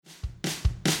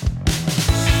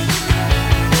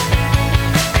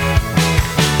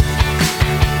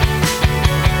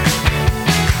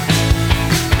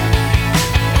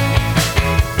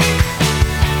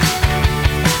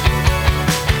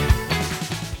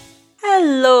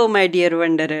Hello, my dear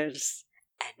wanderers,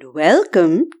 and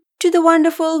welcome to the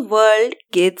Wonderful World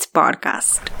Kids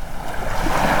podcast.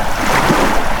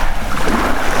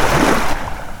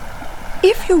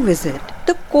 If you visit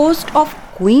the coast of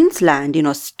Queensland in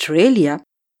Australia,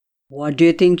 what do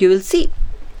you think you will see?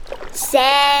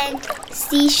 Sand,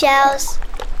 seashells,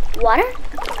 water?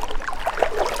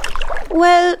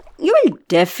 Well, you will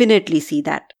definitely see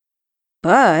that.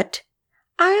 But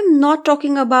I am not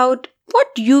talking about what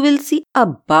you will see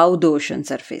above the ocean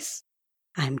surface.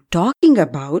 I am talking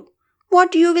about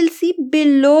what you will see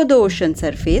below the ocean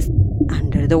surface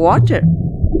under the water.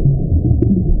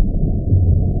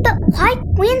 But why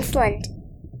Queensland?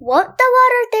 Won't the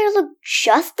water there look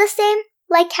just the same,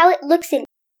 like how it looks in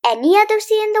any other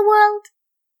sea in the world?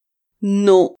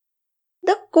 No.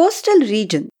 The coastal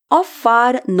region of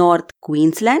far north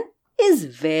Queensland is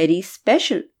very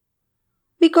special.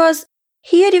 Because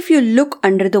here if you look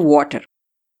under the water,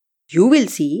 you will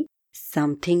see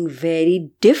something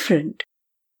very different.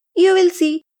 You will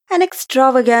see an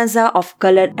extravaganza of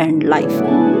color and life.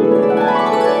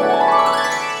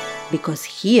 Because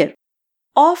here,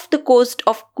 off the coast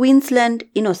of Queensland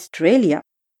in Australia,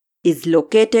 is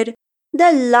located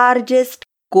the largest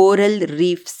coral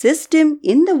reef system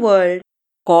in the world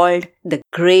called the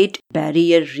Great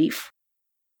Barrier Reef.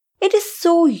 It is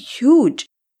so huge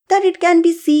that it can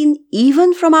be seen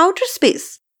even from outer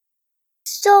space.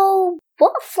 So,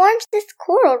 what forms this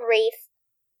coral reef?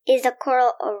 Is a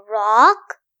coral a rock,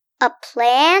 a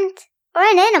plant, or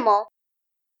an animal?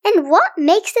 And what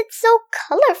makes it so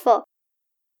colorful?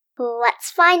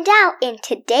 Let's find out in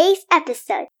today's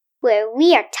episode, where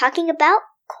we are talking about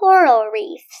coral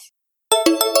reefs.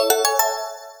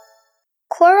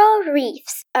 Coral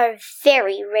reefs are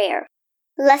very rare.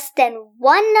 Less than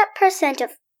 1%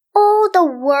 of all the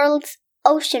world's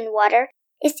ocean water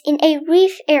is in a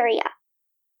reef area.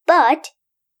 But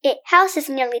it houses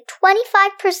nearly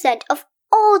 25% of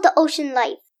all the ocean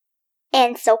life.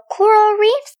 And so coral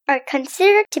reefs are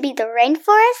considered to be the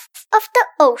rainforests of the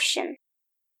ocean.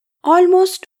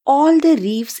 Almost all the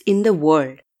reefs in the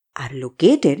world are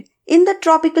located in the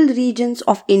tropical regions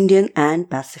of Indian and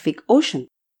Pacific Ocean.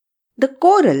 The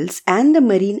corals and the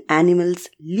marine animals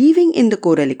living in the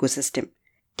coral ecosystem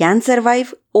can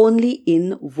survive only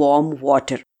in warm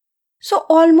water. So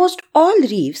almost all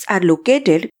reefs are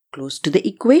located close to the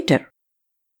equator.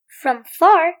 From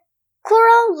far,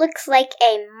 coral looks like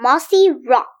a mossy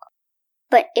rock.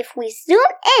 But if we zoom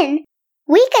in,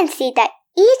 we can see that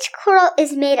each coral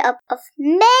is made up of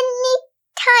many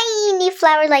tiny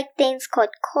flower-like things called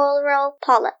coral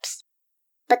polyps.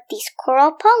 But these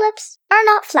coral polyps are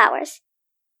not flowers.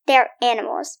 They are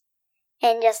animals.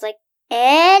 And just like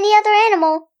any other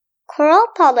animal, coral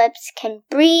polyps can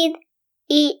breathe,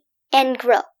 eat, and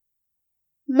grow.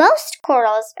 Most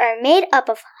corals are made up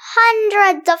of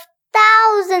hundreds of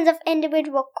thousands of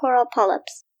individual coral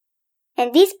polyps.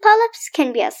 And these polyps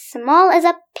can be as small as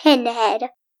a pinhead.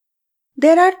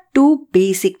 There are two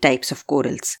basic types of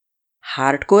corals,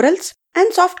 hard corals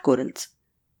and soft corals.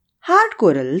 Hard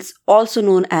corals, also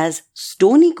known as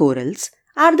stony corals,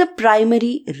 are the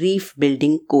primary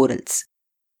reef-building corals.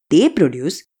 They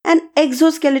produce an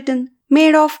exoskeleton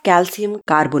made of calcium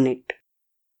carbonate.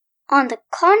 On the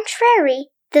contrary,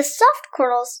 the soft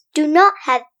corals do not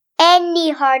have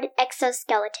any hard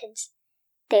exoskeletons.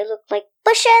 They look like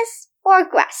bushes or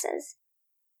grasses.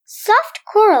 Soft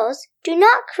corals do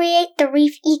not create the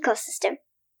reef ecosystem,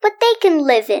 but they can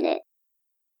live in it.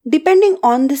 Depending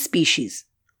on the species,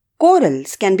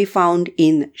 corals can be found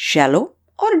in shallow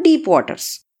or deep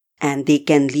waters, and they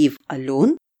can live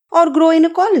alone or grow in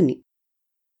a colony.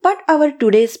 But our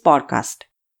today's podcast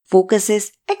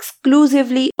focuses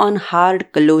exclusively on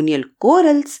hard colonial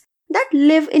corals that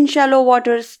live in shallow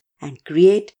waters and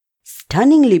create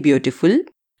stunningly beautiful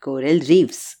coral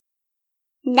reefs.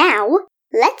 Now,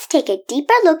 let's take a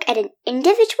deeper look at an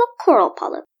individual coral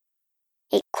polyp.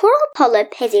 A coral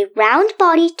polyp has a round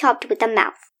body topped with a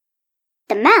mouth.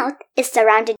 The mouth is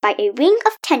surrounded by a ring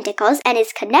of tentacles and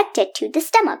is connected to the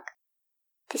stomach.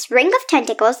 This ring of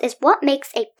tentacles is what makes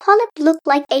a polyp look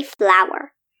like a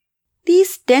flower.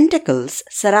 These tentacles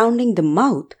surrounding the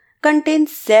mouth contain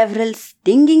several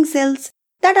stinging cells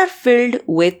that are filled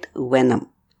with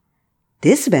venom.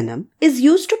 This venom is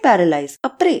used to paralyze a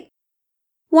prey.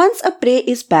 Once a prey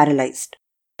is paralyzed,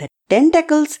 the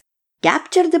tentacles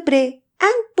capture the prey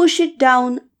and push it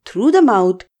down through the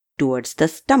mouth towards the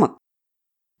stomach.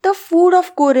 The food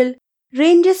of coral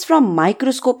ranges from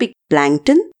microscopic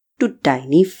plankton to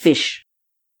tiny fish.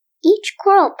 Each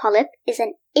coral polyp is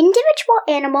an individual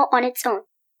animal on its own,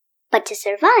 but to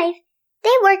survive,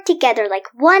 they work together like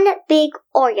one big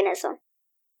organism.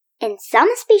 In some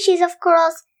species of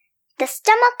corals, the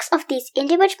stomachs of these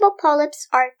individual polyps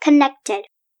are connected,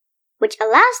 which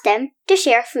allows them to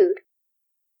share food.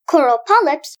 Coral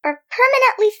polyps are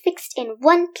permanently fixed in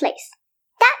one place.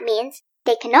 That means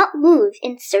they cannot move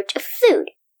in search of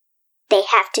food. They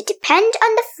have to depend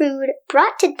on the food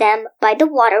brought to them by the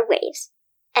water waves,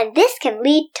 and this can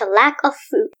lead to lack of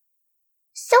food.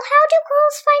 So how do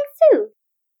corals find food?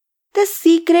 The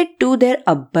secret to their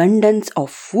abundance of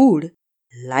food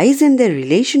lies in their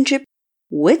relationship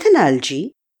with an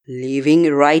algae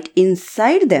living right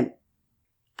inside them.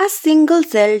 A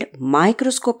single-celled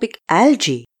microscopic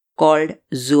algae called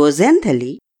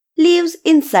zooxanthellae lives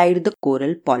inside the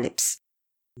coral polyps.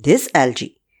 This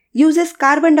algae uses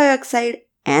carbon dioxide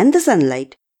and the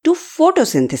sunlight to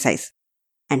photosynthesize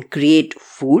and create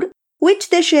food which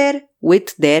they share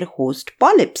with their host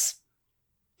polyps.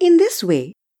 In this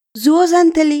way,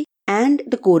 zooxanthellae and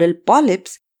the coral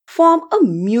polyps form a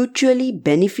mutually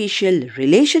beneficial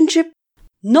relationship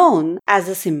known as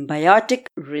a symbiotic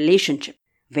relationship,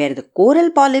 where the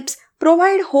coral polyps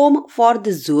provide home for the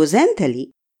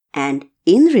zooxanthellae and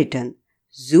in return,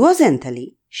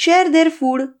 zooxanthellae share their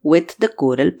food with the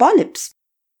coral polyps.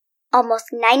 Almost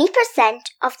 90%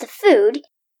 of the food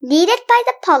needed by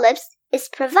the polyps is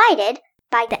provided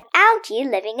by the algae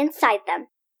living inside them.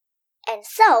 And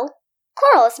so,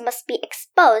 corals must be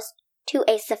exposed to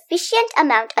a sufficient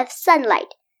amount of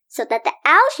sunlight so that the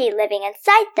algae living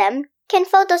inside them can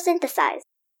photosynthesize.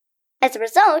 As a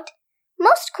result,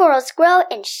 most corals grow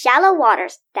in shallow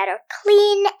waters that are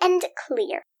clean and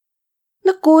clear.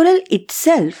 The coral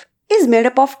itself is made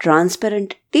up of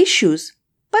transparent tissues,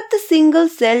 but the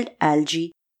single-celled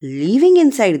algae living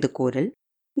inside the coral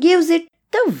gives it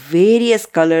the various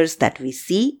colors that we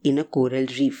see in a coral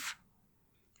reef.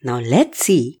 Now let's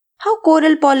see how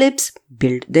coral polyps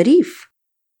build the reef.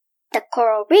 The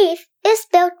coral reef is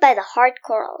built by the hard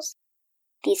corals.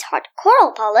 These hard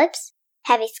coral polyps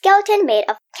have a skeleton made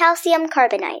of calcium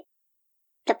carbonate.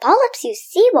 The polyps use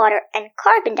seawater and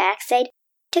carbon dioxide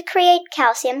to create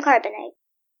calcium carbonate.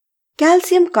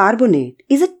 Calcium carbonate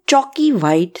is a chalky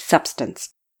white substance.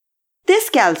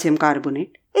 This calcium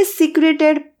carbonate is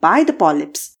secreted by the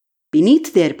polyps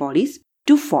beneath their bodies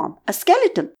to form a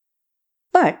skeleton.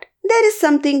 But there is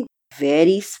something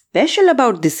very special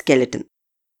about this skeleton.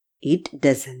 It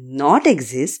does not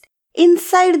exist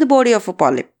inside the body of a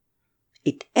polyp.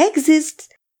 It exists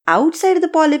outside the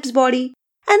polyp's body,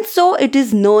 and so it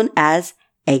is known as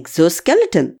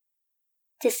exoskeleton.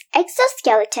 This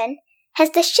exoskeleton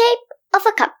has the shape of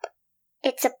a cup.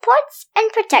 It supports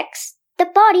and protects the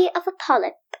body of a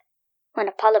polyp. When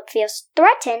a polyp feels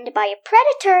threatened by a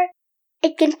predator,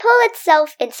 it can pull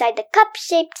itself inside the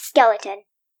cup-shaped skeleton.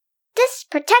 This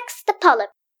protects the polyp.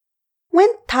 When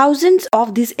thousands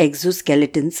of these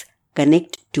exoskeletons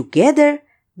connect together,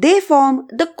 they form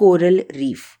the coral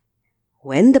reef.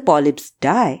 When the polyps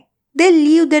die, they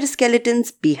leave their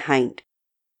skeletons behind.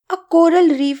 A coral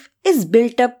reef is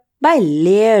built up by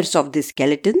layers of these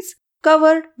skeletons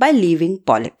covered by living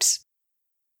polyps.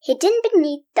 Hidden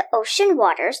beneath the ocean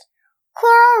waters,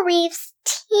 coral reefs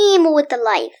teem with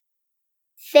life.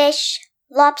 Fish,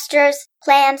 lobsters,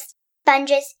 clams,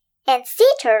 sponges, and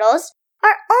sea turtles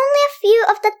are only a few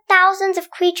of the thousands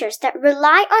of creatures that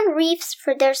rely on reefs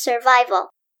for their survival.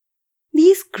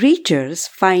 These creatures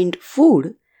find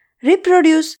food,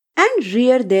 reproduce, and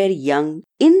rear their young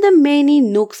in the many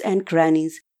nooks and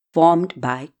crannies formed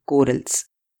by corals.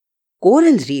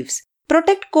 Coral reefs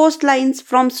protect coastlines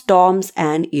from storms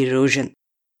and erosion.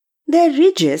 Their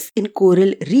ridges in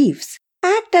coral reefs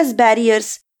act as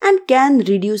barriers and can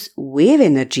reduce wave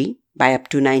energy by up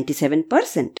to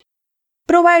 97%,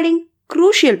 providing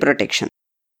crucial protection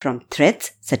from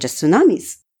threats such as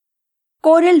tsunamis.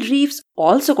 Coral reefs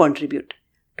also contribute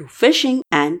to fishing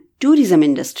and tourism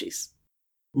industries.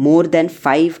 More than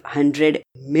 500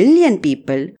 million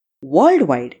people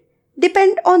worldwide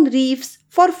depend on reefs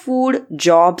for food,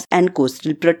 jobs, and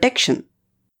coastal protection.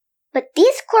 But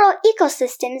these coral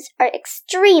ecosystems are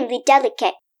extremely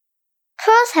delicate.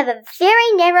 Corals have a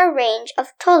very narrow range of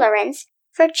tolerance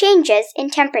for changes in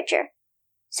temperature.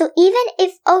 So even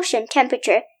if ocean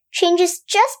temperature changes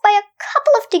just by a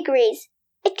couple of degrees,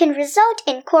 it can result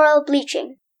in coral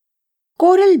bleaching.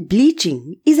 Coral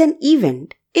bleaching is an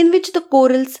event in which the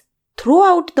corals throw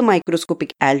out the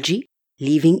microscopic algae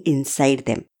living inside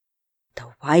them. The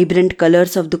vibrant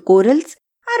colors of the corals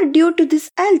are due to this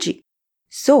algae.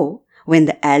 So, when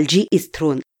the algae is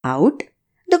thrown out,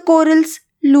 the corals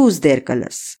lose their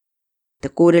colors. The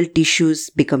coral tissues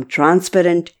become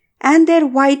transparent and their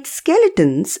white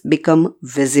skeletons become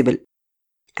visible.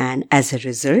 And as a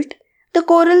result, the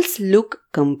corals look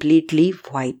completely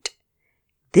white.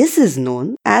 This is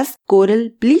known as coral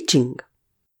bleaching.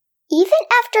 Even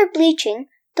after bleaching,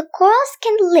 the corals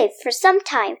can live for some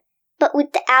time, but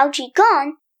with the algae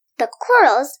gone, the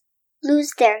corals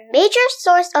lose their major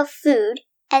source of food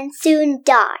and soon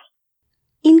die.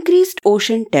 Increased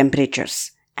ocean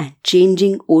temperatures and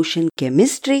changing ocean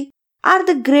chemistry are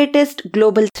the greatest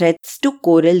global threats to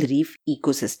coral reef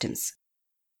ecosystems.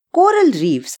 Coral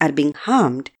reefs are being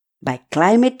harmed by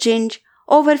climate change,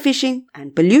 overfishing,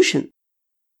 and pollution.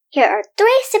 Here are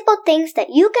 3 simple things that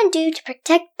you can do to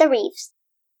protect the reefs.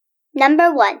 Number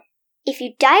 1. If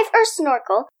you dive or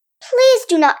snorkel, please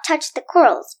do not touch the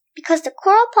corals because the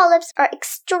coral polyps are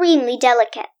extremely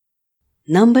delicate.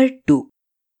 Number 2.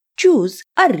 Choose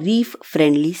a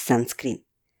reef-friendly sunscreen.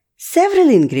 Several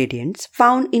ingredients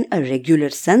found in a regular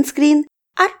sunscreen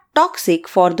are toxic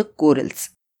for the corals.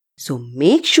 So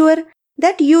make sure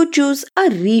that you choose a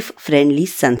reef-friendly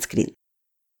sunscreen.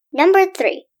 Number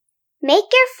 3.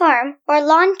 Make your farm or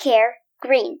lawn care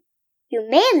green. You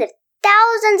may live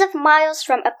thousands of miles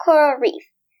from a coral reef,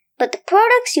 but the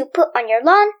products you put on your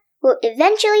lawn will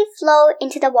eventually flow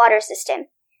into the water system.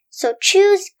 So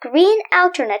choose green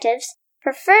alternatives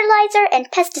for fertilizer and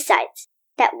pesticides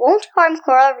that won't harm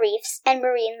coral reefs and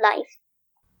marine life.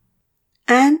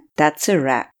 And that's a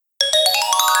wrap.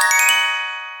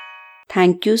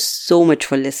 Thank you so much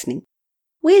for listening.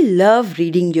 We love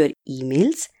reading your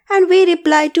emails and we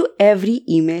reply to every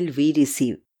email we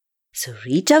receive. So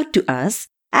reach out to us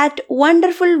at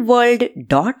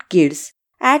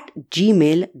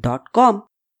wonderfulworld.kids@gmail.com.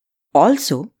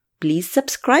 Also, please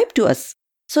subscribe to us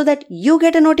so that you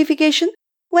get a notification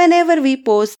whenever we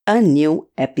post a new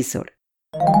episode.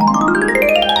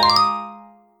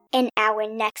 In our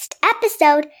next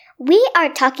episode, we are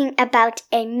talking about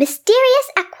a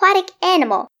mysterious aquatic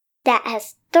animal that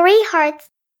has 3 hearts,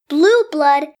 blue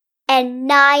blood, and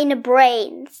 9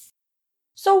 brains.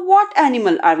 So what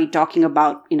animal are we talking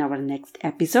about in our next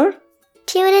episode?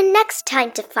 Tune in next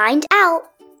time to find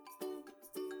out.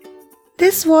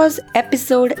 This was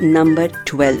episode number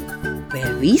 12,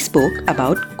 where we spoke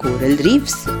about coral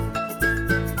reefs.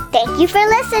 Thank you for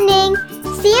listening.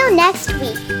 See you next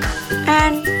week.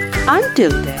 And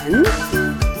until then,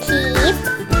 Keep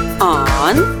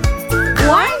on